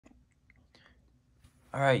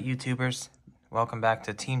Alright, YouTubers, welcome back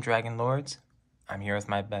to Team Dragon Lords. I'm here with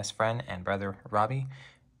my best friend and brother, Robbie,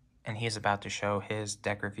 and he is about to show his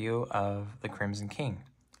deck review of the Crimson King.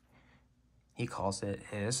 He calls it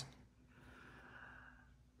his...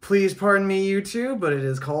 Please pardon me, YouTube, but it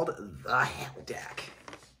is called the Hell Deck.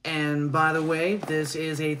 And by the way, this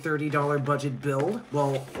is a $30 budget build.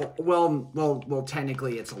 Well,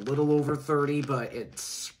 technically it's a little over 30, but it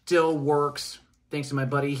still works. Thanks to my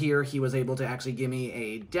buddy here, he was able to actually give me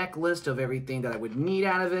a deck list of everything that I would need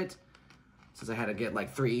out of it, since I had to get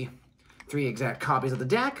like three exact copies of the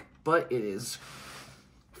deck. But it is,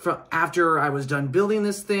 after I was done building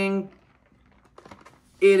this thing,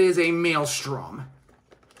 it is a maelstrom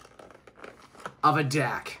of a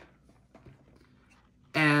deck.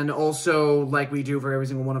 And also, like we do for every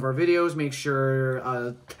single one of our videos, make sure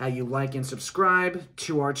that you like and subscribe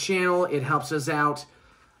to our channel. It helps us out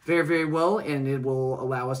very, very well, and it will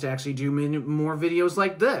allow us to actually do more videos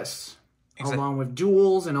like this, along with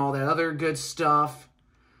duels and all that other good stuff.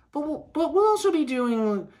 But we'll also be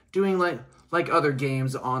doing like other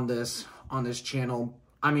games on this channel.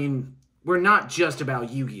 I mean, we're not just about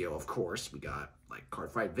Yu-Gi-Oh, of course. We got like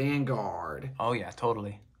Cardfight Vanguard. Oh yeah,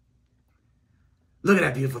 totally. Look at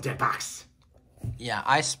that beautiful deck box. Yeah,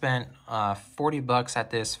 I spent $40 at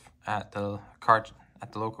this at the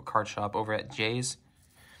local card shop over at Jay's.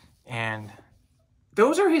 And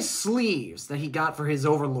those are his sleeves that he got for his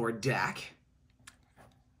Overlord deck.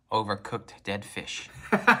 Overcooked dead fish.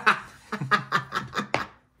 I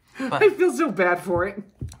feel so bad for it.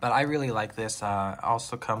 But I really like this.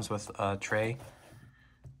 Also comes with a tray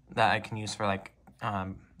that I can use for like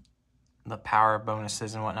the power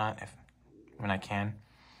bonuses and whatnot when I can.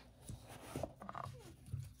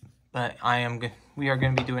 But we are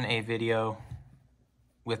going to be doing a video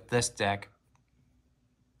with this deck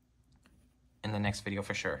in the next video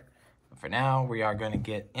for sure. But for now, we are going to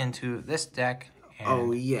get into this deck.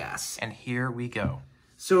 Oh, yes. And here we go.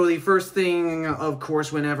 So the first thing, of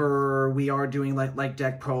course, whenever we are doing like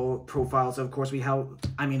deck profiles, of course we have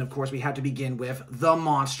to begin with the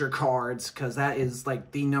monster cards, because that is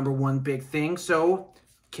like the #1 big thing. So,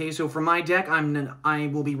 okay, so for my deck, I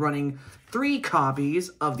will be running 3 copies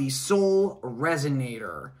of the Soul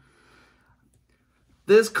Resonator.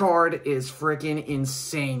 This card is freaking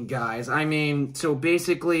insane, guys. I mean, so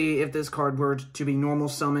basically, if this card were to be normal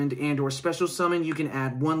summoned and or special summoned, you can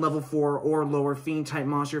add 1 level 4 or lower fiend type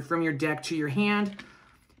monster from your deck to your hand,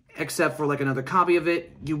 except for like another copy of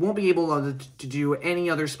it. You won't be able to do any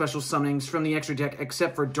other special summonings from the extra deck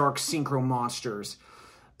except for Dark Synchro monsters,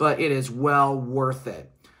 but it is well worth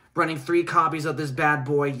it. Running 3 copies of this bad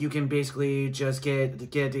boy, you can basically just get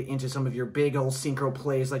into some of your big old synchro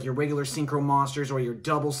plays, like your regular synchro monsters or your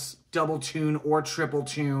double tune or triple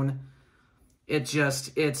tune. It's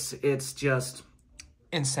just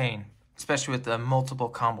insane, especially with the multiple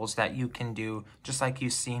combos that you can do, just like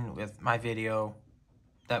you've seen with my video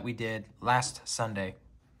that we did last Sunday.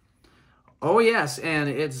 Oh yes, and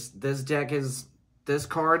this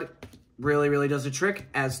card really does the trick.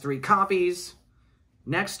 As 3 copies.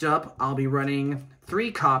 Next up, I'll be running 3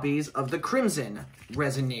 copies of the Crimson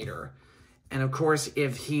Resonator. And of course,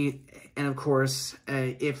 if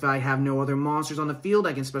I have no other monsters on the field,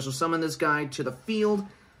 I can special summon this guy to the field.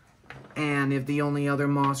 And if the only other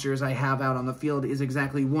monsters I have out on the field is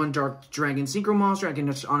exactly 1 Dark Dragon Synchro monster, I can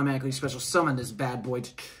just automatically special summon this bad boy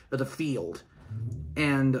to the field.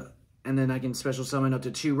 And then I can special summon up to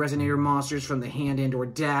 2 Resonator monsters from the hand and or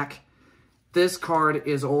deck. This card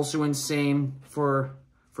is also insane for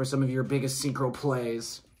some of your biggest synchro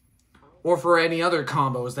plays, or for any other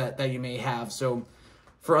combos that you may have. So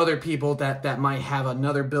for other people that might have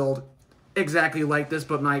another build exactly like this,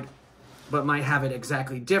 but might have it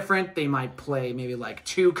exactly different, they might play maybe like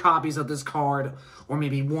 2 copies of this card, or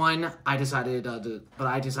maybe 1. I decided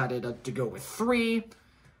to go with 3,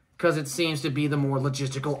 because it seems to be the more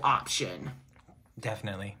logistical option.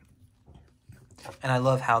 Definitely. And I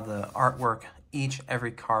love how the artwork,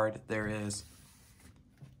 every card there is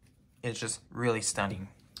just really stunning.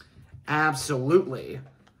 Absolutely.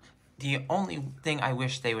 The only thing I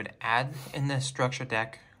wish they would add in this structure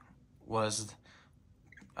deck was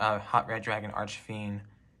Hot Red Dragon Archfiend.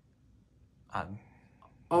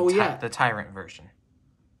 The Tyrant version.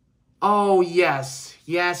 Oh, yes.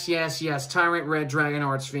 Yes. Tyrant Red Dragon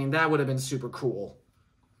Archfiend. That would have been super cool.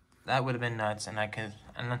 That would have been nuts, and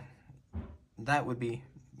that would be,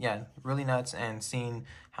 yeah, really nuts, and seeing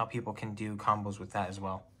how people can do combos with that as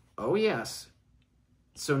well. Oh, yes.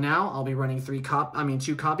 So now I'll be running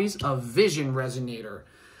 2 copies of Vision Resonator.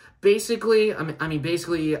 Basically, you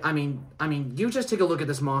just take a look at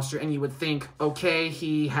this monster and you would think, okay,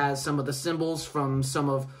 he has some of the symbols from some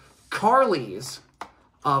of Carly's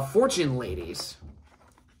Fortune Ladies.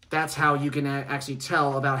 That's how you can actually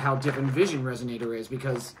tell about how different Vision Resonator is,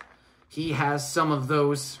 because he has some of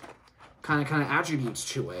those kind of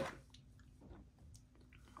attributes to it.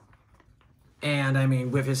 And, I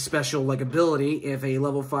mean, with his special, like, ability, if a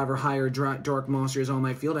level 5 or higher dark monster is on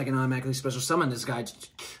my field, I can automatically special summon this guy to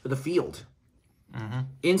the field. Mm-hmm.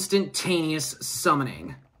 Instantaneous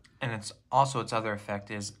summoning. And its other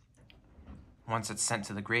effect is, once it's sent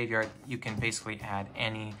to the graveyard, you can basically add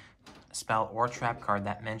any spell or trap card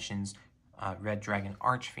that mentions Red Dragon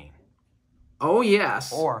Archfiend. Oh,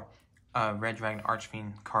 yes. Or Red Dragon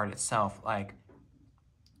Archfiend card itself, like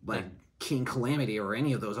King Calamity or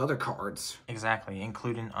any of those other cards. Exactly,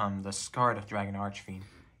 including the Scarred of Dragon Archfiend.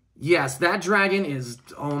 Yes, that dragon is...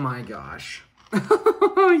 Oh my gosh.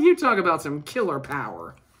 You talk about some killer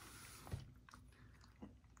power.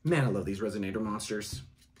 Man, I love these Resonator monsters.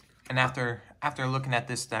 And after looking at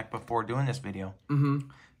this deck before doing this video,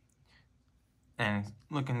 and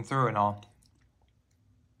looking through it all,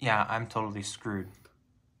 yeah, I'm totally screwed.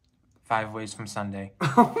 5 ways from Sunday.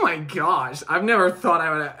 Oh my gosh. I've never thought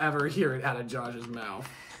I would ever hear it out of Josh's mouth.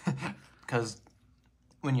 Because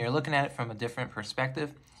when you're looking at it from a different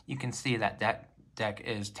perspective, you can see that deck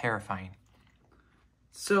is terrifying.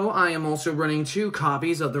 So I am also running 2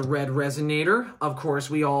 copies of the Red Resonator. Of course,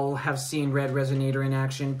 we all have seen Red Resonator in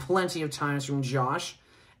action plenty of times from Josh.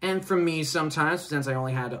 And from me sometimes, since I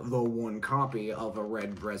only had the 1 copy of a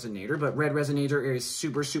Red Resonator. But Red Resonator is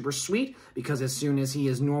super, super sweet, because as soon as he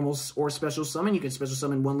is normal or special summon, you can special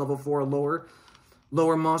summon 1 level 4 or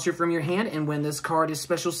lower monster from your hand. And when this card is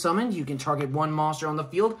special summoned, you can target 1 monster on the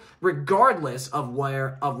field, regardless of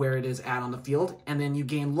where it is at on the field. And then you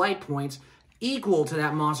gain light points equal to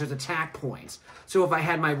that monster's attack points. So if I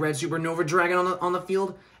had my Red Supernova Dragon on the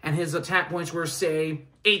field, and his attack points were, say,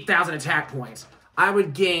 8,000 attack points, I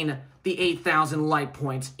would gain the 8,000 light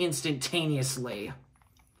points instantaneously.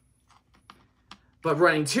 But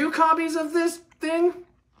running 2 copies of this thing?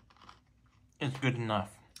 It's good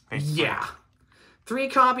enough, basically. Yeah. 3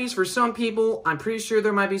 copies for some people. I'm pretty sure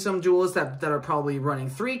there might be some duelists that are probably running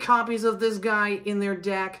 3 copies of this guy in their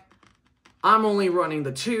deck. I'm only running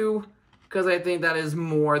the 2, because I think that is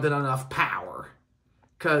more than enough power.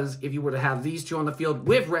 Because if you were to have these 2 on the field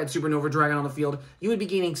with Red Supernova Dragon on the field, you would be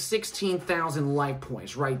gaining 16,000 life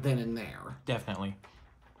points right then and there. Definitely.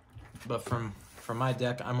 But from my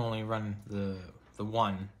deck, I'm only running the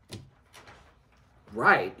 1.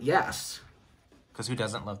 Right, yes. Because who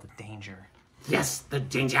doesn't love the danger? Yes, the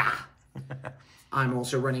danger. I'm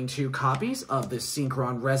also running 2 copies of the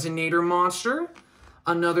Synchron Resonator monster.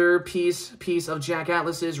 Another piece of Jack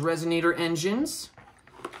Atlas's Resonator engines.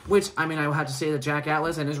 Which, I mean, I will have to say that Jack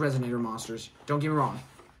Atlas and his Resonator monsters, don't get me wrong,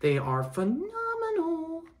 they are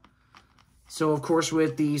phenomenal. So, of course,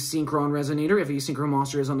 with the Synchron Resonator, if a Synchron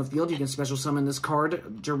monster is on the field, you can special summon this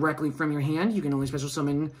card directly from your hand. You can only special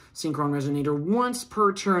summon Synchron Resonator once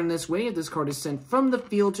per turn this way. If this card is sent from the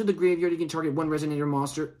field to the graveyard, you can target 1 Resonator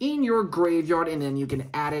monster in your graveyard, and then you can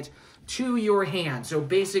add it to your hand. So,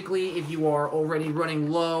 basically, if you are already running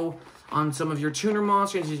low on some of your tuner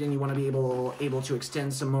monsters, and you want to be able to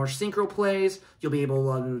extend some more synchro plays, you'll be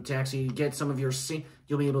able to actually get some of your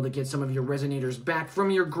Resonators back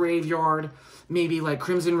from your graveyard, maybe like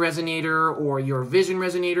Crimson Resonator or your Vision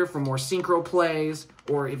Resonator for more synchro plays,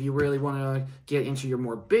 or if you really want to get into your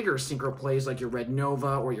more bigger synchro plays like your Red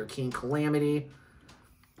Nova or your King Calamity.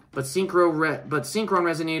 But Synchron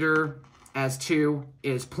Resonator as 2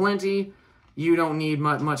 is plenty. You don't need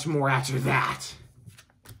much more after that.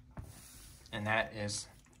 And that is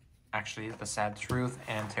actually the sad truth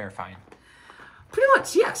and terrifying. Pretty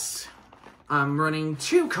much, yes. I'm running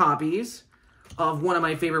 2 copies of one of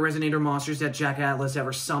my favorite Resonator monsters that Jack Atlas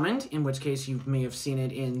ever summoned, in which case you may have seen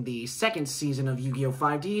it in the 2nd season of Yu-Gi-Oh!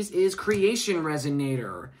 5Ds, is Creation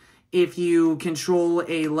Resonator. If you control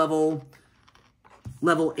a level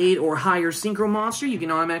 8 or higher synchro monster, you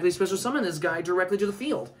can automatically special summon this guy directly to the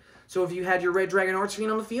field. So if you had your Red Dragon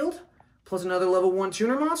Archfiend on the field, plus another level 1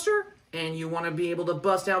 tuner monster, and you want to be able to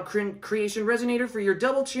bust out Creation Resonator for your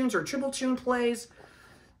double tunes or triple tune plays,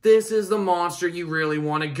 this is the monster you really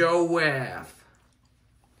want to go with.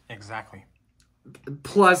 Exactly.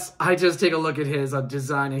 Plus, I just take a look at his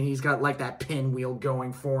design, and he's got like that pinwheel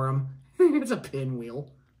going for him. It's a pinwheel.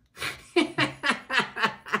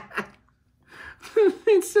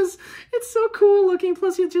 It's so cool looking.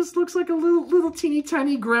 Plus, he just looks like a little teeny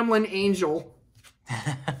tiny gremlin angel.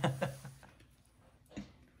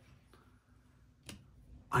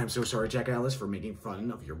 I'm so sorry, Jack Alice, for making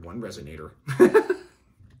fun of your one resonator.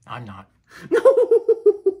 I'm not. No!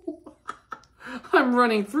 I'm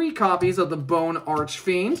running 3 copies of the Bone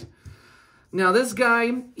Archfiend. Now, this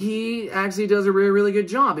guy, he actually does a really, really good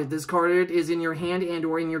job. If this card is in your hand and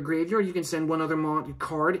or in your graveyard, you can send one other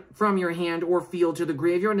card from your hand or field to the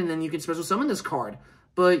graveyard, and then you can special summon this card.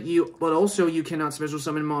 But also you cannot special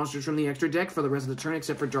summon monsters from the extra deck for the rest of the turn,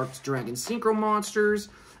 except for Dark Dragon Synchro monsters,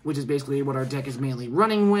 which is basically what our deck is mainly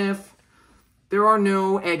running with. There are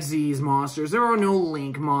no Xyz monsters. There are no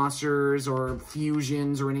Link monsters or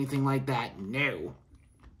fusions or anything like that. No.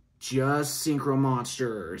 Just Synchro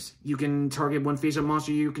monsters. You can target one face-up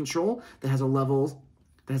monster you control that has a level.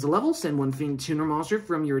 Send one tuner monster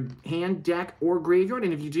from your hand, deck, or graveyard.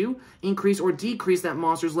 And if you do, increase or decrease that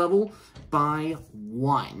monster's level by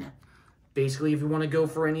 1. Basically, if you want to go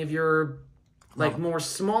for any of your more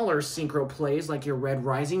smaller Synchro plays, like your Red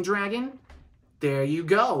Rising Dragon, there you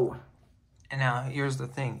go. And now, here's the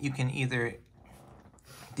thing. You can either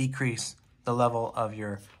decrease the level of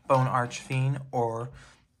your Bone Archfiend or,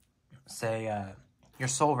 say, your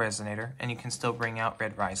Soul Resonator, and you can still bring out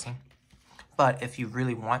Red Rising. But if you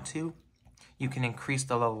really want to, you can increase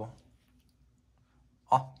the level.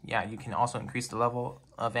 Oh, yeah, you can also increase the level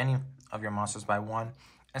of any of your monsters by 1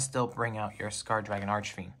 and still bring out your Scar Dragon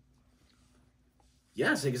Archfiend.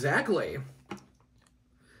 Yes, exactly.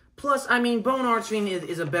 Plus, I mean, Bone Archfiend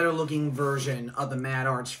is a better looking version of the Mad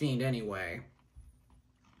Archfiend anyway.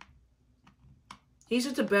 He's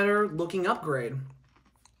just a better looking upgrade.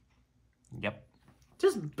 Yep.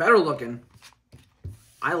 Just better looking.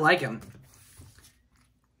 I like him.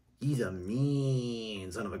 He's a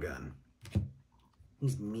mean son of a gun.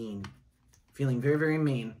 He's mean. Feeling very, very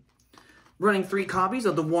mean. Running 3 copies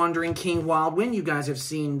of the Wandering King Wildwind. You guys have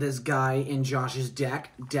seen this guy in Josh's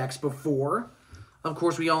decks before. Of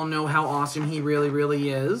course, we all know how awesome he really,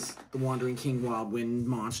 really is. The Wandering King Wildwind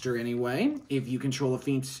monster, anyway. If you control a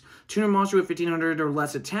Fiend Tuner monster with 1500 or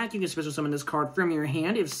less attack, you can special summon this card from your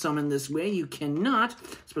hand. If summoned this way, you cannot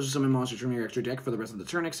special summon monsters from your extra deck for the rest of the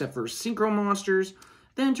turn, except for Synchro monsters.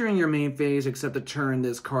 Then, during your main phase, except the turn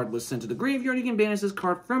this card was sent to the graveyard, you can banish this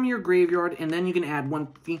card from your graveyard, and then you can add one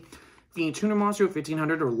Fiend Tuner monster with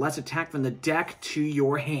 1500 or less attack from the deck to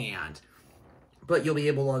your hand. But you'll be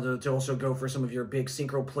able to also go for some of your big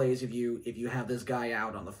Synchro plays if you have this guy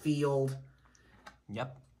out on the field.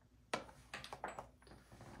 Yep.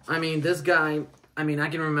 I mean, this guy, I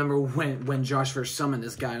can remember when Josh first summoned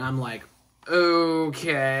this guy, and I'm like,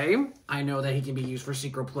 okay. I know that he can be used for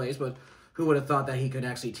Synchro plays, but who would have thought that he could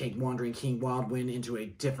actually take Wandering King Wildwind into a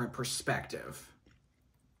different perspective?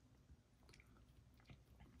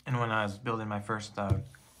 And when I was building my first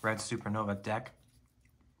Red Supernova deck,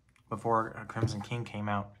 before Crimson King came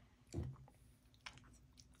out,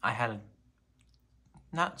 I had a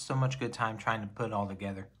not so much good time trying to put it all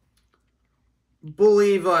together.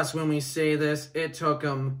 Believe us when we say this, it took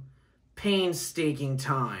him painstaking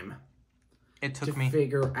time. It took to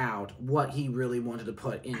figure out what he really wanted to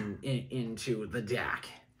put into the deck.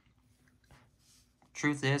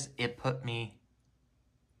 Truth is, it put me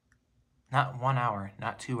not 1 hour,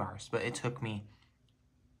 not 2 hours, but it took me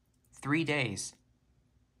 3 days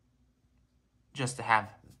just to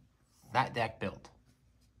have that deck built.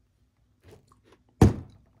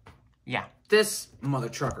 Yeah. This mother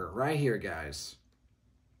trucker right here, guys.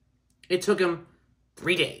 It took him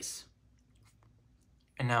 3 days.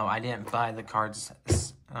 And no, I didn't buy the cards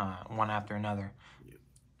one after another.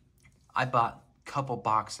 I bought a couple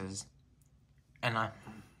boxes, and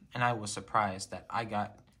I was surprised that I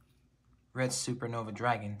got Red Supernova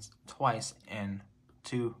Dragons twice in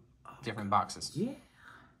 2 different boxes. Yeah.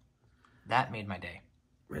 That made my day.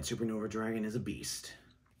 Red Supernova Dragon is a beast.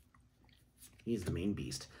 He's the main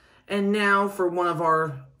beast. And now for one of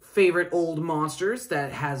our favorite old monsters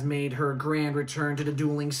that has made her grand return to the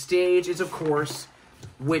dueling stage is, of course,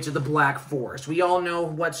 Witch of the Black Forest. We all know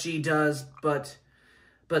what she does, but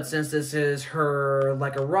since this is her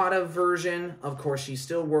like errata version, of course she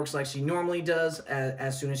still works like she normally does.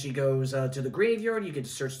 As soon as she goes to the graveyard, you can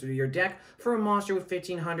search through your deck for a monster with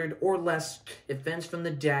 1500 or less defense from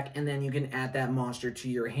the deck, and then you can add that monster to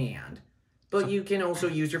your hand. But you can also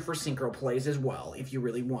use her for Synchro plays as well, if you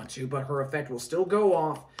really want to, but her effect will still go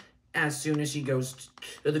off as soon as she goes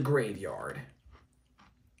to the graveyard.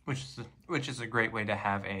 Which is a great way to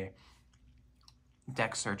have a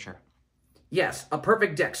deck searcher. Yes, a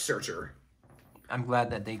perfect deck searcher. I'm glad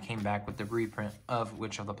that they came back with the reprint of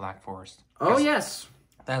Witch of the Black Forest. Oh, yes.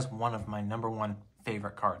 That's one of my #1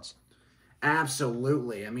 favorite cards.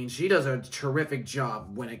 Absolutely. I mean, she does a terrific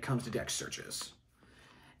job when it comes to deck searches.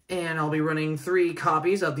 And I'll be running 3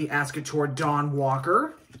 copies of the Ascator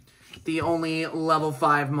Dawnwalker, the only level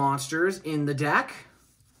 5 monsters in the deck.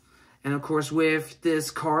 And of course, with this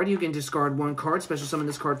card, you can discard 1 card, special summon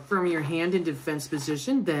this card from your hand in defense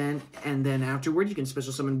position. Then afterward, you can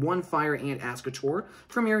special summon 1 Fire Ant Ascator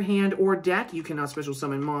from your hand or deck. You cannot special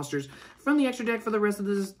summon monsters from the extra deck for the rest of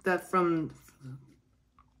this, from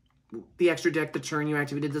the extra deck the turn you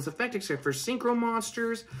activated this effect, except for synchro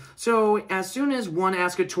monsters. So as soon as 1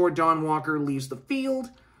 Ascator Dawnwalker leaves the field,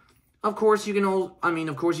 of course, you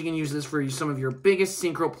can use this for some of your biggest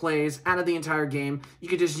synchro plays out of the entire game. You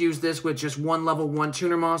could just use this with just 1 level 1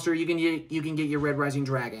 tuner monster. You can get your Red Rising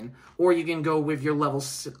Dragon, or you can go with your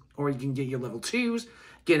or you can get your level 2s,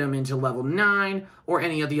 get them into level 9, or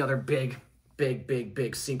any of the other big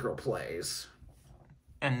synchro plays.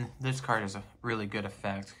 And this card is a really good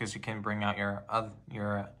effect because you can bring out your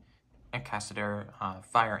Ascator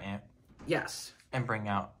Fire Ant. Yes. And bring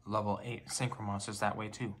out level 8 synchro monsters that way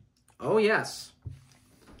too. Oh, yes.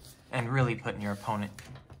 And really putting your opponent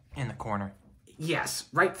in the corner. Yes,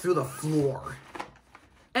 right through the floor.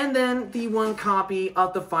 And then the 1 copy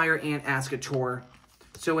of the Fire Ant Ascator.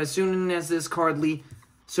 So as soon as this card basically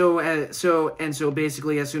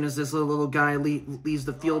as soon as this little guy leaves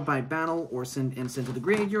the field by battle or sent to the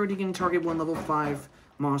graveyard, you can target 1 level 5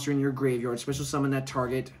 monster in your graveyard, special summon that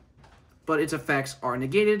target, but its effects are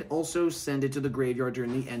negated. Also send it to the graveyard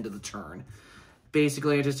during the end of the turn.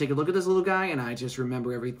 Basically, I just take a look at this little guy, and I just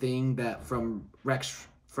remember everything that from Rex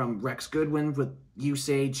Goodwin with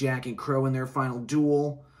Yusei, Jack, and Crow in their final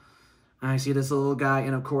duel. I see this little guy,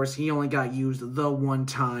 and of course, he only got used the 1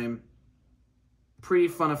 time. Pretty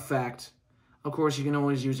fun effect. Of course, you can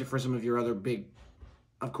always use it for some of your other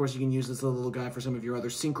Of course, you can use this little guy for some of your other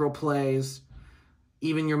synchro plays.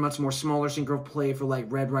 Even your much more smaller synchro play for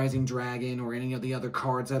like Red Rising Dragon or any of the other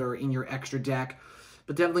cards that are in your extra deck.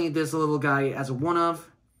 But definitely this little guy as a one-of.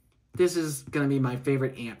 This is going to be my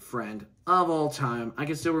favorite ant friend of all time. I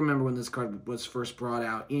can still remember when this card was first brought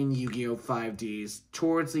out in Yu-Gi-Oh! 5Ds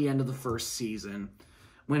towards the end of the first season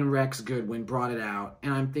when Rex Goodwin brought it out.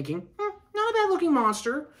 And I'm thinking, not a bad-looking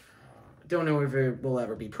monster. Don't know if it will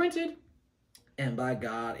ever be printed. And by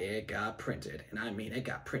God, it got printed. And I mean, it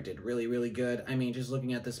got printed really, really good. I mean, just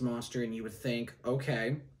looking at this monster and you would think,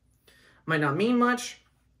 okay, might not mean much,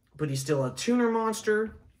 but he's still a tuner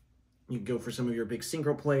monster. You can go for some of your big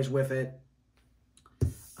synchro plays with it.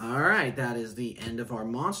 All right, that is the end of our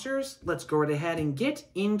monsters. Let's go right ahead and get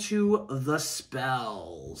into the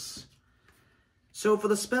spells. So for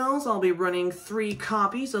the spells, I'll be running 3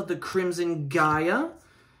 copies of the Crimson Gaia.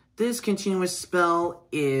 This continuous spell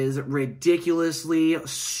is ridiculously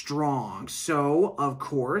strong. So, of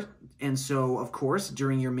course,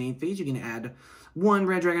 during your main phase, you can add 1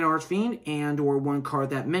 Red Dragon Archfiend and or 1 card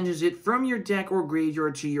that mentions it from your deck or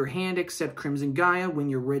graveyard to your hand, except Crimson Gaia. When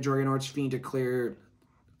your Red Dragon Archfiend declared,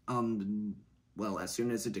 as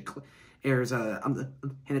soon as it declares an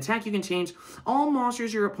attack, you can change all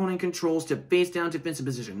monsters your opponent controls to face down defensive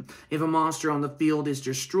position. If a monster on the field is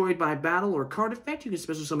destroyed by battle or card effect, you can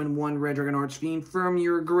special summon 1 Red Dragon Archfiend from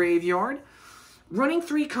your graveyard. Running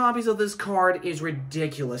 3 copies of this card is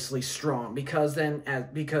ridiculously strong because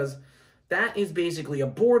that is basically a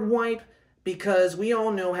board wipe, because we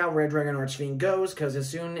all know how Red Dragon Archfiend goes, because as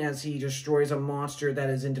soon as he destroys a monster that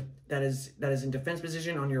is in defense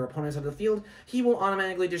position on your opponent's side of the field, he will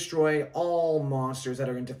automatically destroy all monsters that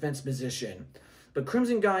are in defense position. But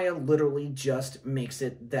Crimson Gaia literally just makes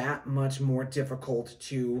it that much more difficult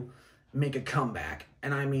to make a comeback.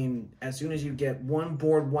 And I mean, as soon as you get 1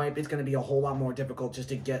 board wipe, it's going to be a whole lot more difficult just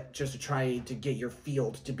to try to get your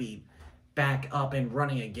field to be back up and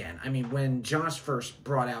running again. I mean, when Josh first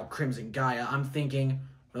brought out Crimson Gaia, I'm thinking,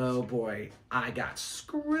 oh boy, I got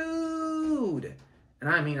screwed. And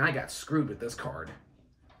I mean, I got screwed with this card.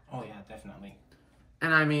 Oh yeah, definitely.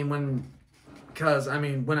 And I mean, when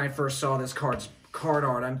I first saw this card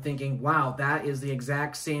art, I'm thinking, wow, that is the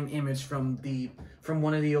exact same image from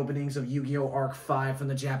one of the openings of Yu-Gi-Oh! Arc 5 from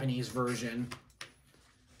the Japanese version.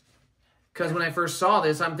 Because when I first saw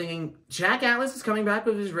this, I'm thinking, Jack Atlas is coming back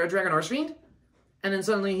with his Red Dragon Archfiend? And then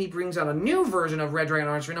suddenly he brings out a new version of Red Dragon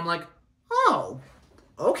Archfiend. I'm like, oh,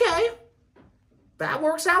 okay. That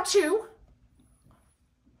works out too.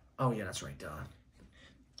 Oh, yeah, that's right, duh.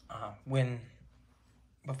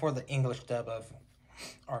 Before the English dub of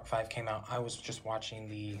Arc 5 came out, I was just watching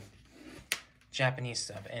the Japanese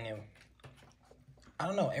sub, and I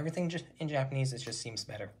don't know, everything just in Japanese, it just seems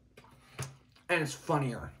better. And it's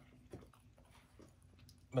funnier.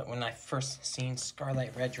 But when I first seen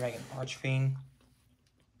Scarlet Red Dragon Archfiend,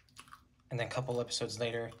 and then a couple episodes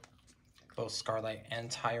later, both Scarlet and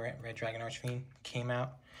Tyrant Red Dragon Archfiend came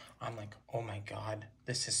out, I'm like, oh my god,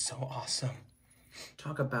 this is so awesome.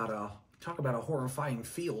 Talk about a horrifying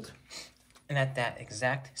field. And at that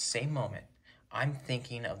exact same moment, I'm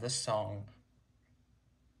thinking of the song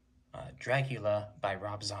Dracula by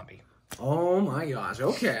Rob Zombie. Oh my gosh,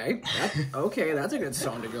 okay. That's a good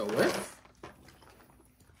song to go with.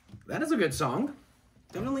 That is a good song.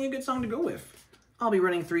 Definitely a good song to go with. I'll be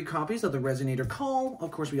running 3 copies of the Resonator Call.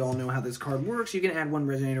 Of course, we all know how this card works. You can add 1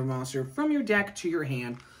 Resonator monster from your deck to your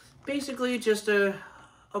hand. Basically, just of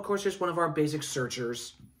course, just one of our basic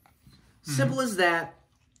searchers. Simple as that.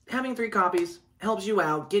 Having 3 copies helps you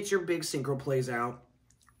out, gets your big synchro plays out.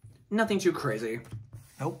 Nothing too crazy.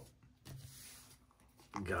 Nope.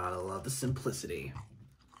 Gotta love the simplicity.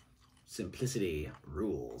 Simplicity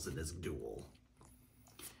rules in this duel.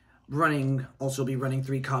 Also be running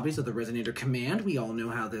 3 copies of the Resonator Command. We all know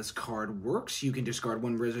how this card works. You can discard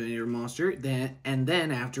 1 Resonator monster, and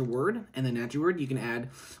then afterward, you can add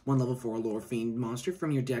 1 level 4 Lore Fiend monster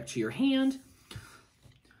from your deck to your hand.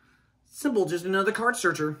 Simple, just another card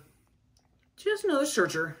searcher. Just another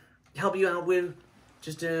searcher. Help you out with,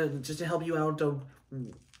 just to help you out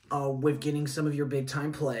with getting some of your big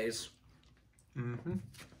time plays.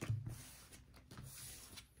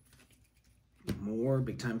 More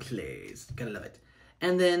big time plays. Gotta love it.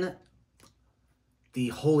 And then the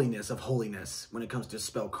holiness of holiness when it comes to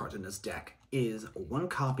spell cards in this deck is 1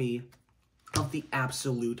 copy of the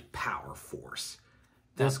Absolute Power Force.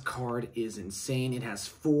 This card is insane. It has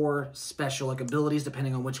 4 special abilities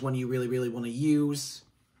depending on which one you really, really want to use.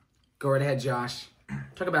 Go right ahead, Josh.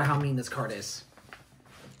 Talk about how mean this card is.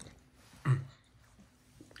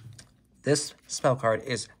 This spell card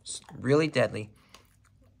is really deadly.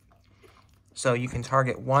 So you can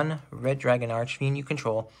target 1 Red Dragon Archfiend you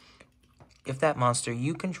control. If that monster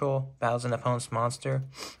you control battles an opponent's monster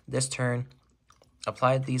this turn,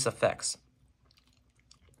 apply these effects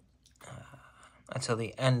until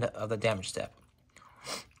the end of the damage step.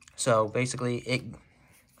 So basically,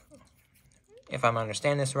 if I'm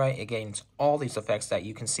understanding this right, it gains all these effects that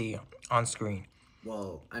you can see on screen.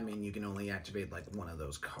 Well, I mean, you can only activate like 1 of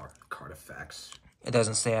those card effects. It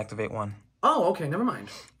doesn't say activate 1. Oh, okay, never mind.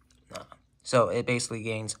 So it basically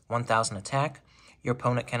gains 1,000 attack. Your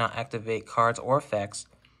opponent cannot activate cards or effects.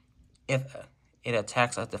 If it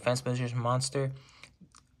attacks a defense position monster,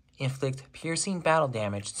 inflict piercing battle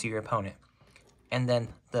damage to your opponent. And then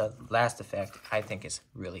the last effect, I think is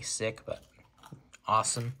really sick, but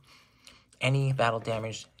awesome. Any battle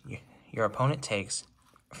damage your opponent takes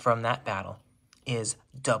from that battle is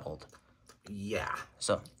doubled. Yeah.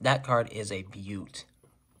 So that card is a beaut.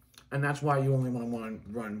 And that's why you only want to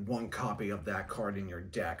run 1 copy of that card in your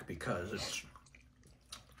deck, because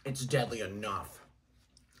it's deadly enough.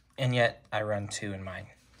 And yet, I run 2 in mine.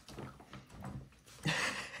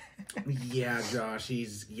 Yeah, Josh,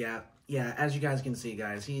 yeah, as you guys can see,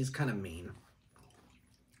 guys, he's kind of mean.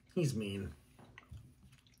 He's mean.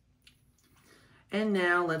 And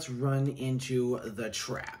now let's run into the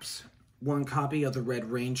traps. 1 copy of the Red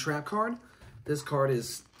Rain trap card. This card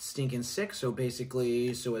is stinking sick, so basically,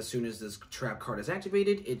 as soon as this trap card is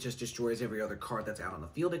activated, it just destroys every other card that's out on the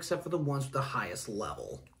field except for the ones with the highest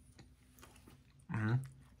level.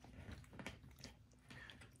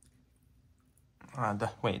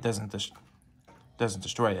 Wait, it doesn't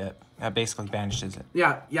destroy it. That basically banishes it.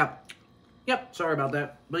 Yep, sorry about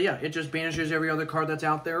that. But yeah, it just banishes every other card that's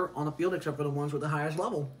out there on the field except for the ones with the highest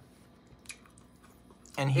level.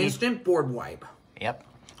 And instant board wipe. Yep.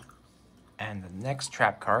 And the next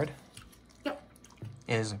trap card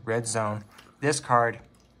is Red Zone. This card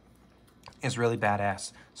is really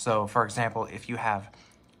badass. So, for example, if you have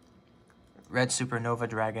Red Supernova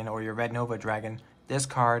Dragon or your Red Nova Dragon, this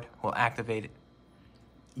card will activate it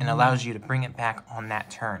and allows you to bring it back on that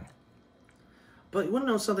turn. But you want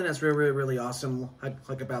to know something that's really, really awesome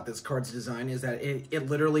like about this card's design is that it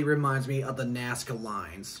literally reminds me of the Nazca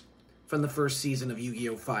lines from the first season of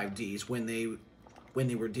Yu-Gi-Oh! 5Ds when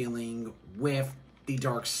they were dealing with the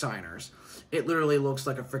Dark Signers. It literally looks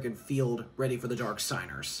like a freaking field ready for the Dark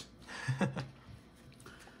Signers.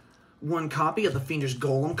 1 copy of the Fiendish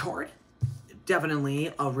Golem card.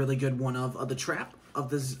 Definitely a really good one of the trap of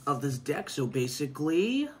this deck. So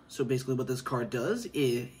basically what this card does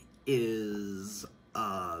is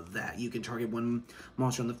that you can target 1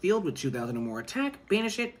 monster on the field with 2,000 or more attack,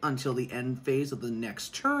 banish it until the end phase of the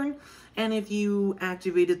next turn, and if you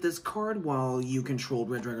activated this card while you controlled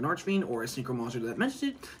Red Dragon Archfiend or a synchro monster that matches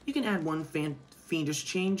it, you can add 1 Fiendish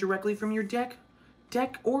Chain directly from your deck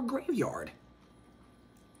or graveyard.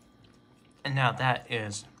 And now that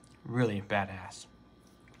is really badass.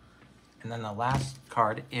 And then the last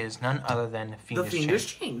card is none other than The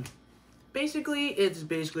Fiendish Chain. Basically, it's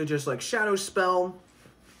basically just like Shadow Spell.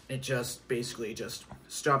 It just basically just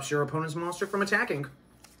stops your opponent's monster from attacking.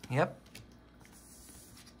 Yep.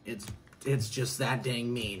 It's just that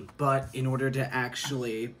dang mean. But in order to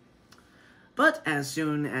actually, but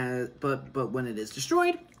when it is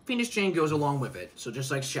destroyed, Fiendish Chain goes along with it. So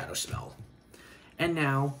just like Shadow Spell. And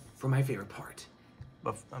now for my favorite part.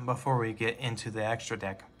 Before we get into the extra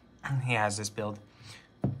deck, he has this build.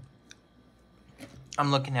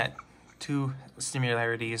 I'm looking at two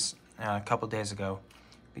similarities a couple days ago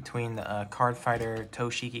between the card fighter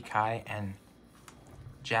Toshiki Kai and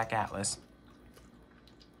Jack Atlas.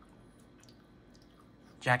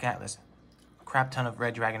 Jack Atlas, a crap ton of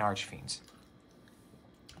Red Dragon Archfiends.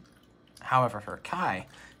 However, for Kai,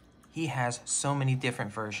 he has so many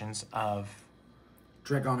different versions of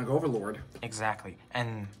Dragonic Overlord. Exactly.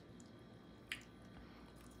 And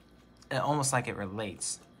almost like it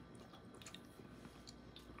relates.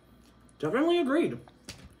 Definitely agreed.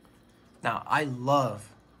 Now, I love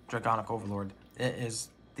Dragonic Overlord. It is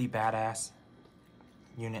the badass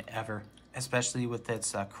unit ever, especially with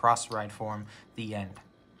its cross-ride form, the End.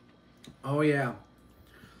 Oh, yeah.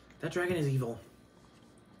 That dragon is evil.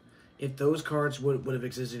 If those cards would have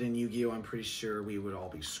existed in Yu-Gi-Oh!, I'm pretty sure we would all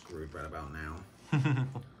be screwed right about now.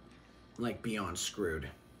 Like, beyond screwed.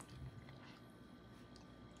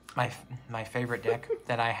 My favorite deck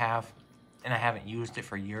that I have, and I haven't used it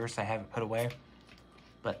for years, I have it put away,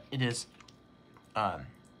 but it is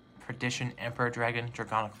Perdition Emperor Dragon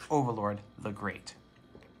Dragonic Overlord the Great.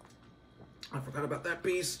 I forgot about that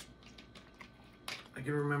beast. I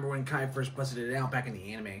can remember when Kai first busted it out back in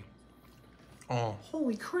the anime. Oh.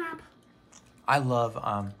 Holy crap. I love...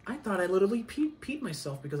 I thought I literally peed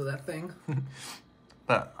myself because of that thing.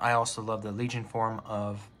 But I also love the Legion form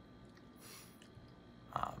of...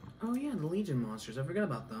 oh yeah, the Legion monsters. I forgot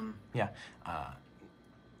about them. Yeah.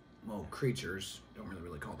 Well, creatures. Don't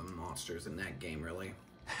really call them monsters in that game, really.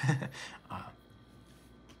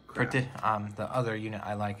 The other unit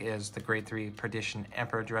I like is the Grade 3 Perdition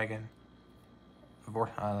Emperor Dragon.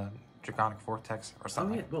 Dragonic Vortex or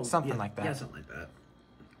something. Something like that. Yeah, something like that.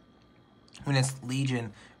 When it's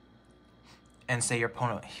Legion and say your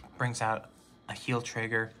opponent brings out a heal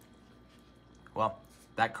trigger, well,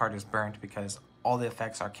 that card is burned because all the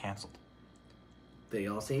effects are canceled. They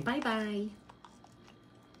all say bye-bye.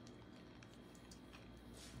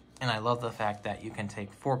 And I love the fact that you can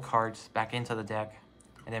take 4 cards back into the deck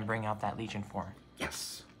and then bring out that Legion form.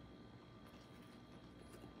 Yes.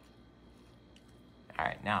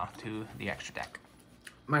 Alright, now to the extra deck.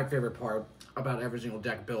 My favorite part about every single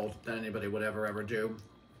deck build that anybody would ever do,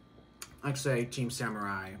 like say Team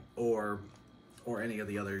Samurai or any of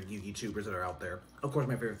the other Yu-Gi tubers that are out there. Of course,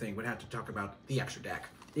 my favorite thing would have to talk about the extra deck.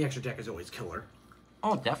 The extra deck is always killer.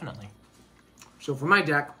 Oh, definitely. So for my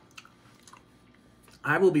deck,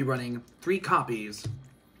 I will be running 3 copies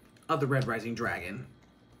of the Red Rising Dragon.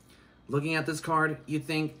 Looking at this card, you'd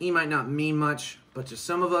think he might not mean much, but to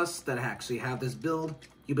some of us that actually have this build,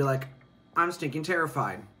 you'd be like, I'm stinking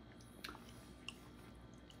terrified.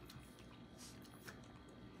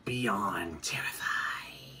 Beyond terrified.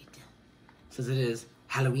 Since it is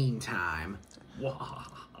Halloween time.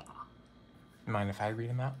 Mind if I read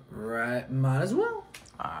him out? Right, might as well.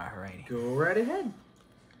 Alrighty. Go right ahead.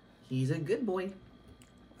 He's a good boy.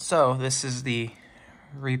 So, this is the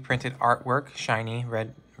reprinted artwork, Shiny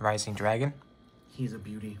Red Rising Dragon. He's a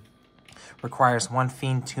beauty. Requires 1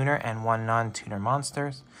 Fiend Tuner and 1 non-tuner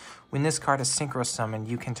monsters. When this card is synchro summoned,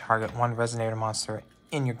 you can target 1 Resonator monster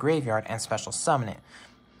in your graveyard and special summon it.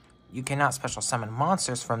 You cannot special summon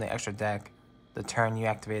monsters from the extra deck the turn you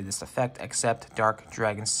activated this effect, except Dark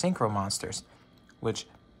Dragon Synchro monsters, which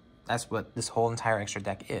that's what this whole entire extra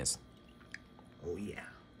deck is. Oh yeah.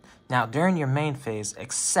 Now, during your main phase,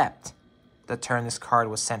 except the turn this card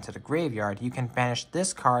was sent to the graveyard, you can banish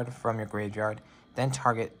this card from your graveyard, then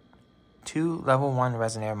target 2 level 1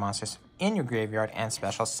 Resonator monsters in your graveyard and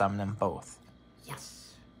special summon them both.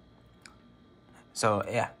 Yes. So,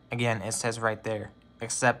 yeah, again, it says right there,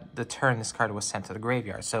 except the turn this card was sent to the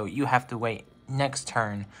graveyard. So you have to wait on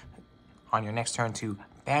your next turn to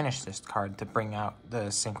banish this card to bring out the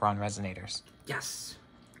Synchron Resonators. Yes.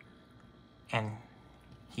 And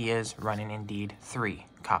he is running indeed 3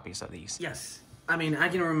 copies of these. Yes. I mean, I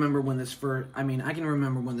can remember when this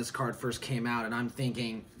card first came out, and I'm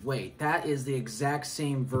thinking, wait, that is the exact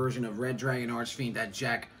same version of Red Dragon Archfiend that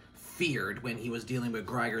Jack feared when he was dealing with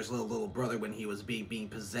Greiger's little brother when he was being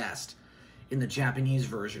possessed in the Japanese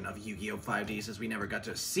version of Yu-Gi-Oh! 5D, since we never got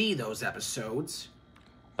to see those episodes.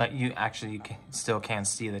 But you still can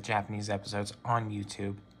see the Japanese episodes on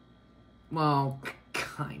YouTube. Well,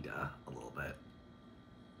 kinda, a little bit.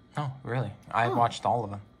 Oh, really? I watched all of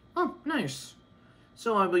them. Oh, nice.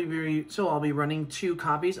 So I'll be running 2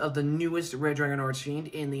 copies of the newest Red Dragon Archfiend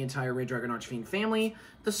in the entire Red Dragon Archfiend family,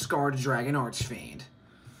 the Scarred Dragon Archfiend.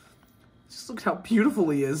 Just look how beautiful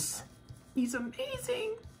he is. He's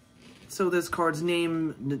amazing. So this card's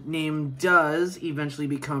name does eventually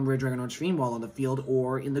become Red Dragon Archfiend while on the field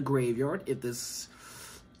or in the graveyard.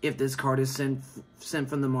 If this card is sent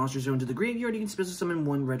from the monster zone to the graveyard, you can special summon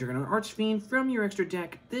 1 Red Dragon Archfiend from your extra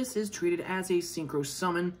deck. This is treated as a synchro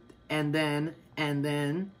summon, and then,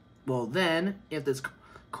 if this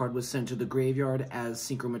card was sent to the graveyard as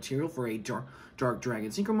synchro material for a Dark Dragon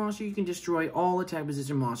synchro monster, you can destroy all attack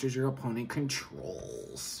position monsters your opponent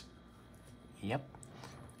controls. Yep.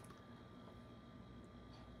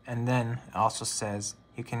 And then it also says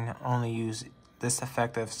you can only use this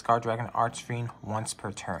effect of Scarred Dragon Archfiend once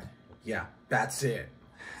per turn. Yeah, that's it.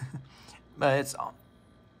 But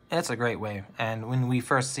it's a great way. And when we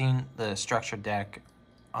first seen the structured deck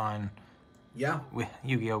on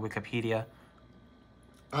Yu-Gi-Oh! Wikipedia,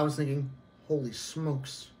 I was thinking, holy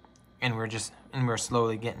smokes. And we're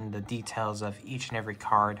slowly getting the details of each and every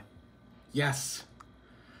card. Yes.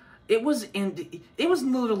 It was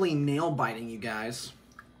literally nail biting, you guys.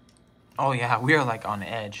 Oh yeah, we are like on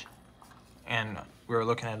edge. And we were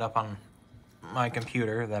looking it up on my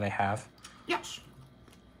computer that I have. Yes.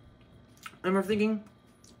 And we're thinking,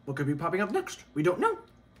 what could be popping up next? We don't know.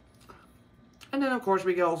 And then, of course,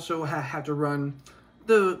 we also have to run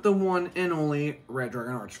the one and only Red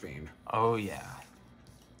Dragon Archfiend. Oh, yeah.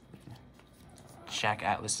 Jack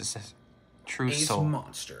Atlas is a true Ace soul.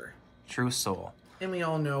 monster. True soul. And we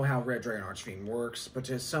all know how Red Dragon Archfiend works, but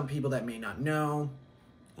to some people that may not know...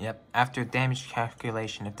 Yep. After damage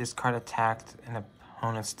calculation, if this card attacked an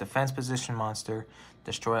opponent's defense position monster,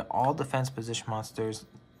 destroy all defense position monsters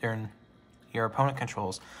during your opponent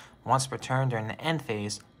controls. Once per turn during the end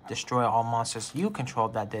phase, destroy all monsters you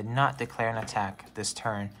controlled that did not declare an attack this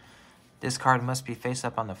turn. This card must be face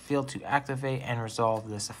up on the field to activate and resolve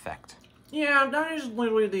this effect. Yeah, that is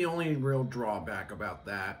literally the only real drawback about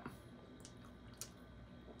that.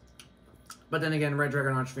 But then again, Red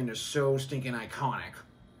Dragon Archfiend is so stinking iconic.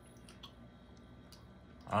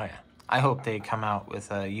 Oh yeah. I hope they come out with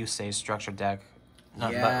a Yusei structure deck.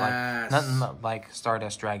 Nothing but like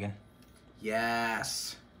Stardust Dragon.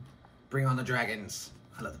 Yes. Bring on the dragons.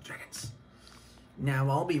 I love the dragons. Now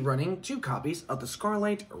I'll be running 2 copies of the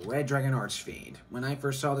Scarlet Red Dragon Archfiend. When I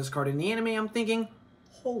first saw this card in the anime, I'm thinking,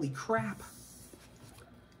 holy crap.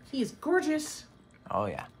 He is gorgeous. Oh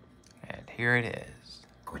yeah. And here it is.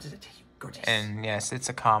 Gorgeous. Gorgeous. And yes, it's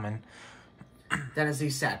a common. That is the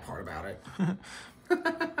sad part about it.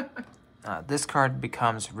 This card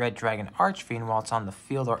becomes Red Dragon Archfiend while it's on the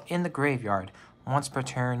field or in the graveyard. Once per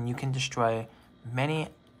turn, you can destroy many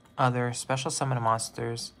other special summon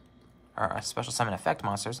monsters, or special summon effect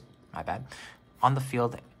monsters, my bad, on the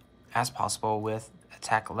field as possible with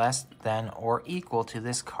attack less than or equal to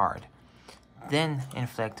this card. Then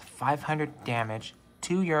inflict 500 damage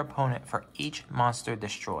to your opponent for each monster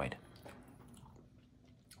destroyed.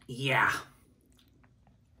 Yeah.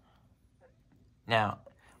 Now,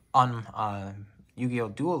 on Yu-Gi-Oh!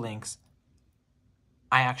 Duel Links,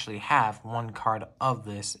 I actually have 1 card of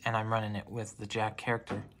this, and I'm running it with the Jack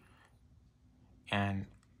character. And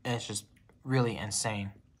it's just really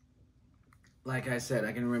insane. Like I said,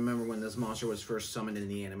 I can remember when this monster was first summoned in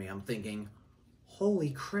the anime. I'm thinking, holy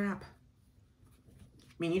crap.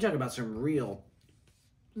 I mean, you talk about some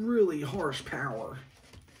really harsh power.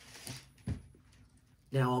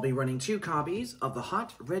 Now I'll be running 2 copies of the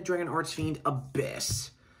Hot Red Dragon Archfiend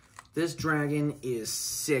Abyss. This dragon is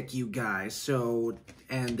sick, you guys.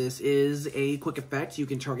 And this is a quick effect. You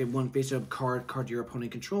can target 1 face-up card your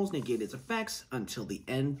opponent controls, negate its effects until the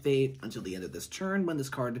end of this turn. When this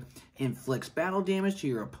card inflicts battle damage to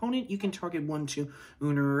your opponent, you can target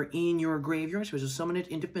 1/2 in your graveyard, special summon it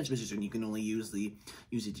in defense position. You can only use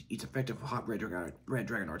its effect of Hot Red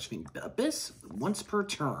Dragon Archfiend Abyss once per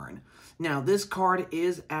turn. Now, this card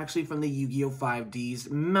is actually from the Yu-Gi-Oh! 5D's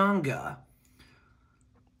manga.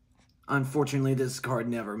 Unfortunately, this card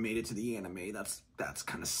never made it to the anime. That's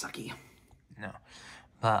kind of sucky. No.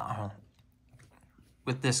 But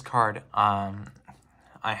with this card, I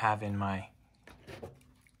have in my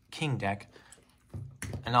King deck,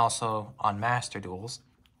 and also on Master Duels,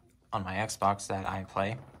 on my Xbox that I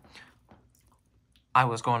play, I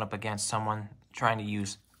was going up against someone trying to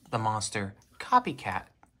use the monster Copycat.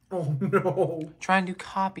 Oh no. Trying to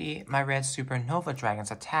copy my Red Supernova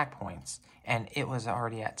Dragon's attack points, and it was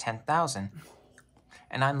already at 10,000.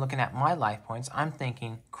 And I'm looking at my life points, I'm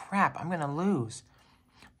thinking, crap, I'm going to lose.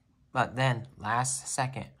 But then, last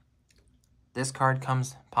second, this card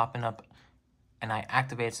comes popping up, and I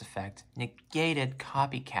activate its effect, negated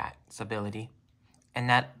Copycat's ability, and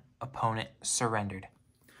that opponent surrendered.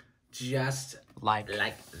 Just Like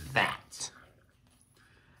that.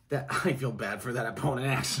 I feel bad for that opponent,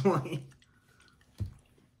 actually.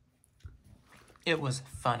 It was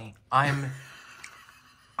funny. I'm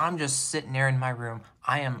just sitting there in my room.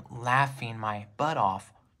 I am laughing my butt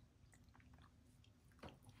off.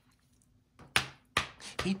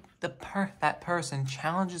 That person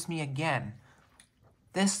challenges me again.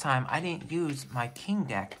 This time, I didn't use my king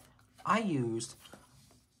deck. I used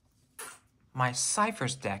my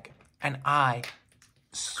Ciphers deck, and I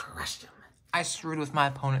Crushed him. I screwed with my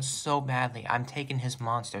opponent so badly. I'm taking his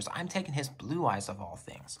monsters. I'm taking his Blue Eyes of all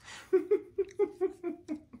things.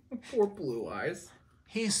 Poor Blue Eyes.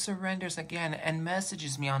 He surrenders again and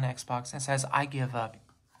messages me on Xbox and says, I give up.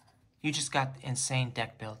 You just got insane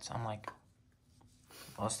deck builds. I'm like,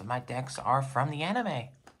 most of my decks are from the anime.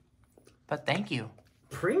 But thank you.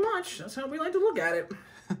 Pretty much. That's how we like to look at it.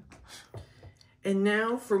 And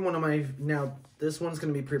now for one of my... Now, this one's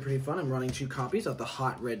going to be pretty fun. I'm running 2 copies of the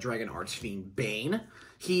Hot Red Dragon Archfiend Bane.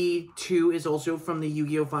 He, too, is also from the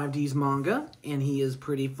Yu-Gi-Oh! 5D's manga, and he is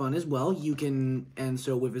pretty fun as well. You can... And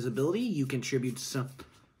so with his ability, you contribute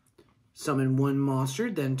summon 1 monster,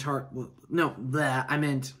 then I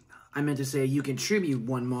meant to say you contribute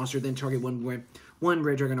 1 monster, then target one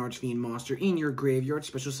Red Dragon Archfiend monster in your graveyard.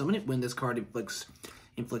 Special summon it. When this card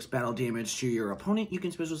inflicts battle damage to your opponent, you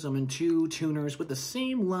can special summon 2 tuners with the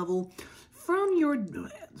same level from your...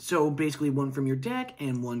 So basically 1 from your deck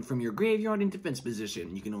and 1 from your graveyard in defense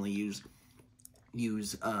position. You can only use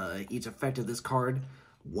each effect of this card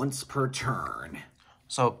once per turn.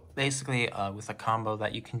 So basically, with a combo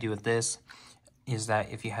that you can do with this, is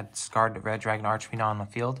that if you had Scarred Red Dragon Archfiend on the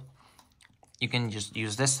field, you can just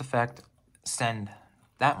use this effect, send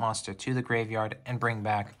that monster to the graveyard, and bring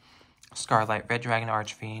back Scarlet Red Dragon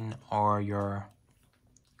Archfiend or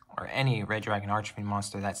any Red Dragon Archfiend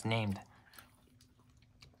monster that's named,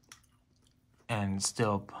 and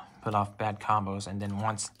still put off bad combos. And then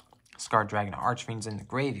once Scarred Dragon Archfiend's in the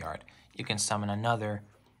graveyard, you can summon a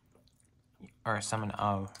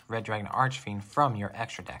Red Dragon Archfiend from your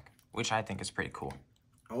extra deck, which I think is pretty cool.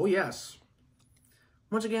 Oh yes.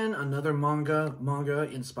 Once again, another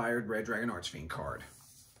manga-inspired Red Dragon Archfiend card.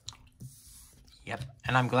 Yep,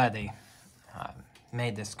 and I'm glad they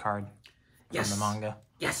made this card from the manga.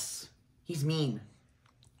 Yes, he's mean.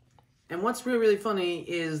 And what's really funny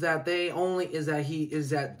is that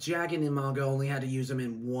Jagan in manga only had to use him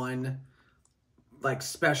in 1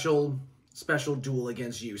 special duel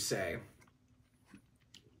against Yusei.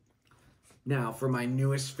 Now for my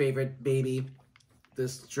newest favorite baby.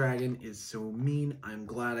 This dragon is so mean. I'm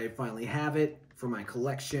glad I finally have it for my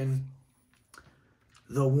collection.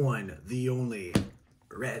 The one, the only,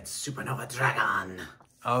 Red Supernova Dragon.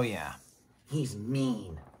 Oh, yeah. He's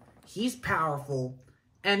mean. He's powerful.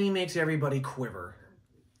 And he makes everybody quiver.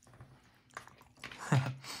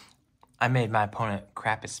 I made my opponent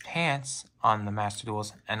crap his pants on the Master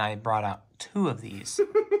Duels, and I brought out 2 of these.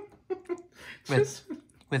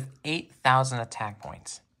 with 8,000 attack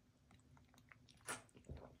points.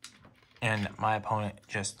 And my opponent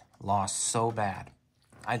just lost so bad.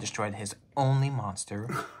 I destroyed his only monster.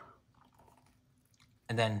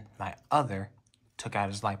 And then my other took out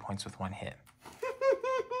his life points with 1 hit.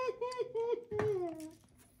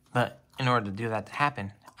 But in order to do that to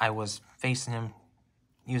happen, I was facing him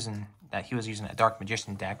he was using a Dark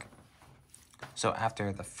Magician deck. So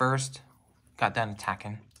after the first got done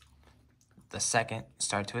attacking, the second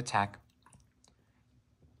started to attack.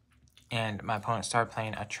 And my opponent started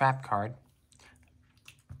playing a trap card.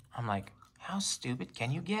 I'm like, how stupid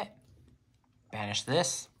can you get? Banish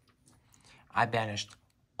this. I banished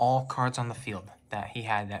all cards on the field that he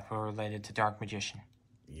had that were related to Dark Magician.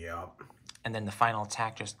 Yep. And then the final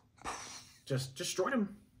attack just destroyed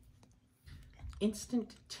him.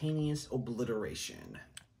 Instantaneous obliteration.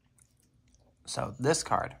 So this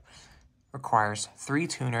card requires 3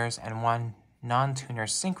 tuners and 1 non-tuner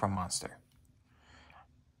synchro monster.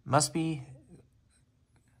 Must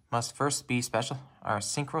first be special or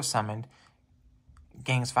synchro summoned.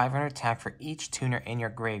 Gains 500 attack for each tuner in your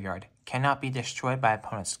graveyard. Cannot be destroyed by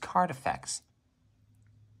opponent's card effects.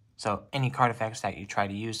 So any card effects that you try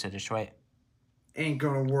to use to destroy it ain't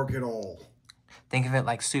gonna work at all. Think of it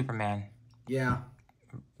like Superman. Yeah.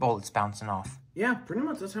 Bullets bouncing off. Yeah, pretty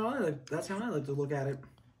much. That's how I like to look at it.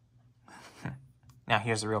 Now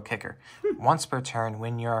here's the real kicker. Once per turn,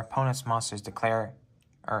 when your opponent's monsters declare,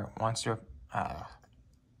 or once your,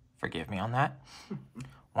 forgive me on that.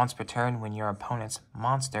 Once per turn, when your opponent's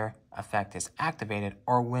monster effect is activated,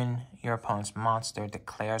 or when your opponent's monster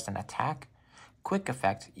declares an attack, quick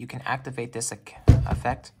effect, you can activate this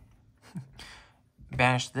effect.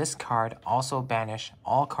 Banish this card. Also banish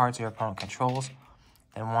all cards your opponent controls.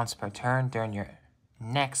 Then once per turn during your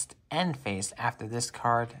next end phase, after this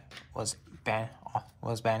card was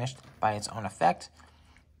banished by its own effect,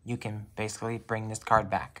 you can basically bring this card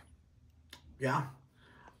back. Yeah,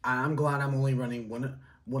 I'm glad I'm only running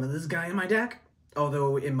one of this guy in my deck.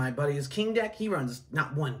 Although in my buddy's king deck, he runs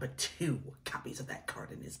not one but 2 copies of that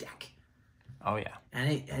card in his deck. Oh yeah,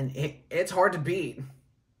 and it's hard to beat.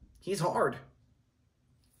 He's hard.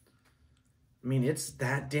 I mean, it's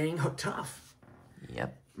that dang tough.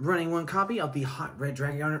 Yep. Running 1 copy of the Hot Red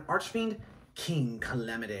Dragon Archfiend, King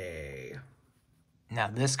Calamity. Now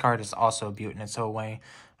this card is also a beaut in its own way.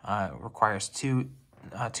 Requires 2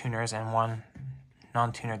 tuners and 1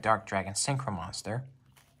 non-tuner Dark Dragon Synchro monster.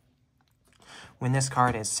 When this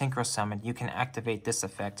card is synchro summoned, you can activate this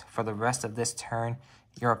effect. For the rest of this turn,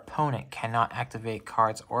 your opponent cannot activate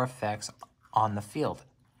cards or effects on the field.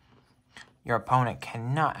 Your opponent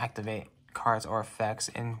cannot activate cards or effects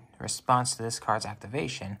in response to this card's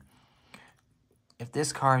activation. If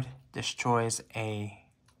this card destroys a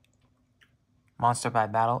monster by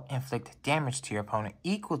battle, inflict damage to your opponent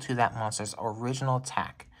equal to that monster's original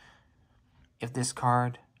attack. If this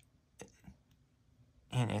card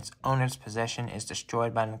in its owner's possession is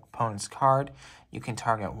destroyed by an opponent's card, you can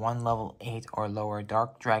target 1 level 8 or lower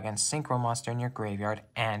Dark Dragon Synchro monster in your graveyard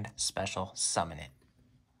and special summon it.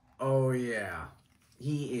 Oh yeah.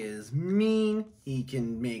 He is mean.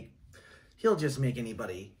 He'll just make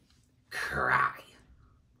anybody cry.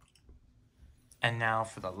 And now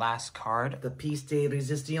for the last card. The Piece de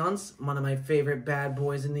Resistance, one of my favorite bad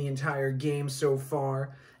boys in the entire game so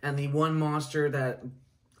far. And the one monster that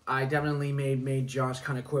I definitely made Josh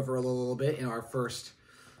kind of quiver a little bit in our first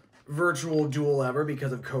virtual duel ever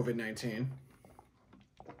because of COVID-19.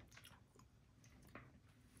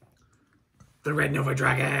 The Red Nova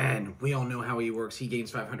Dragon. We all know how he works. He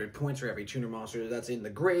gains 500 points for every tuner monster that's in the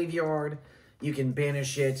graveyard. You can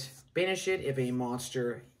banish it. Banish it if a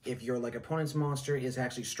monster, if your opponent's monster is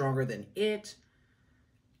actually stronger than it.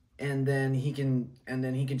 And then he can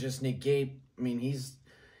just negate. I mean, he's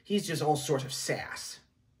just all sorts of sass.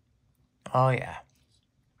 Oh yeah.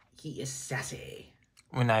 He is sassy.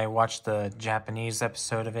 When I watched the Japanese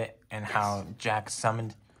episode of it and how Jack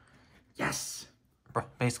summoned,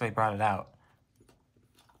 basically brought it out,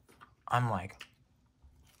 I'm like,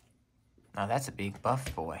 now that's a big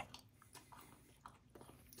buff boy.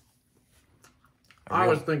 I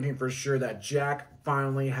was thinking for sure that Jack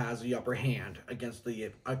finally has the upper hand against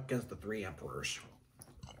the 3 emperors.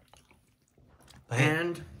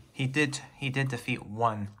 And he did defeat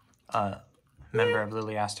 1 member of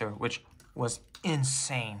Liliaster, which was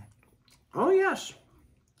insane. Oh yes,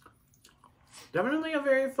 definitely a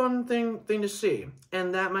very fun thing to see.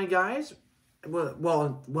 And that, my guys,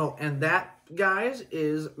 and that, guys,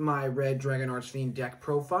 is my Red Dragon Archfiend deck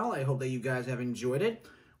profile. I hope that you guys have enjoyed it.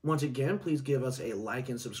 Once again, please give us a like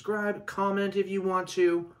and subscribe. Comment if you want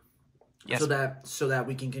to, yes, so that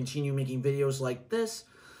we can continue making videos like this.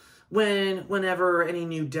 Whenever any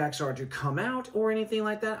new decks are to come out or anything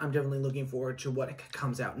like that, I'm definitely looking forward to what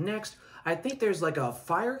comes out next. I think there's a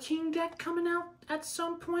Fire King deck coming out at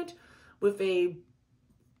some point with a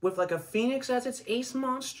Phoenix as its ace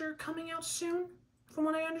monster coming out soon, from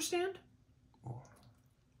what I understand.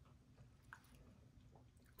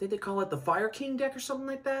 Did they call it the Fire King deck or something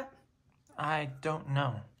like that? I don't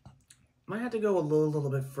know. Might have to go a little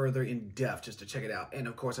bit further in depth just to check it out. And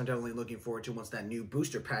of course, I'm definitely looking forward to once that new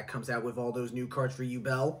booster pack comes out with all those new cards for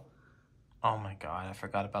Yubel. Oh my god, I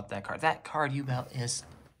forgot about that card. That card, Yubel, is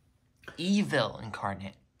evil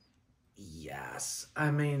incarnate. Yes. I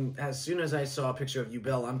mean, as soon as I saw a picture of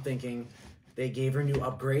Yubel, I'm thinking they gave her new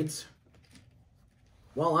upgrades.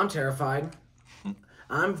 Well, I'm terrified.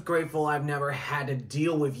 I'm grateful I've never had to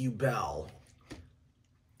deal with Yubel.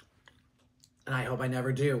 And I hope I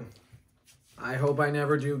never do. I hope I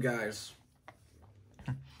never do, guys.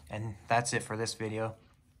 And that's it for this video.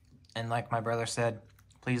 And like my brother said,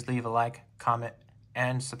 please leave a like, comment,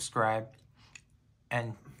 and subscribe.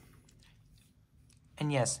 And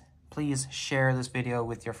yes, please share this video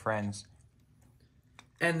with your friends.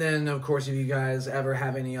 And then, of course, if you guys ever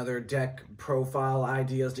have any other deck profile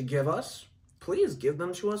ideas to give us, please give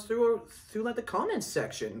them to us through the comments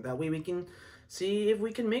section. That way we can see if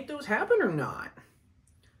we can make those happen or not.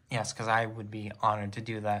 Yes, because I would be honored to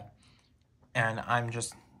do that. And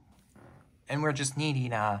we're just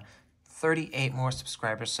needing 38 more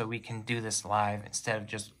subscribers so we can do this live instead of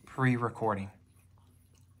just pre-recording.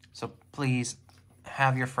 So please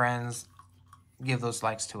have your friends give those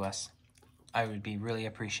likes to us. I would be really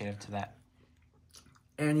appreciative to that.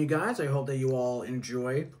 And you guys, I hope that you all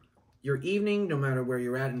enjoy your evening, no matter where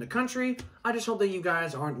you're at in the country. I just hope that you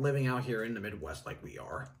guys aren't living out here in the Midwest like we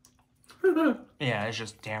are. Yeah, it's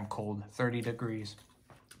just damn cold. 30 degrees.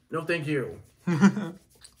 No, thank you.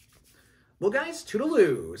 Well, guys,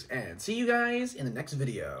 toodaloos, and see you guys in the next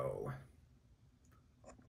video.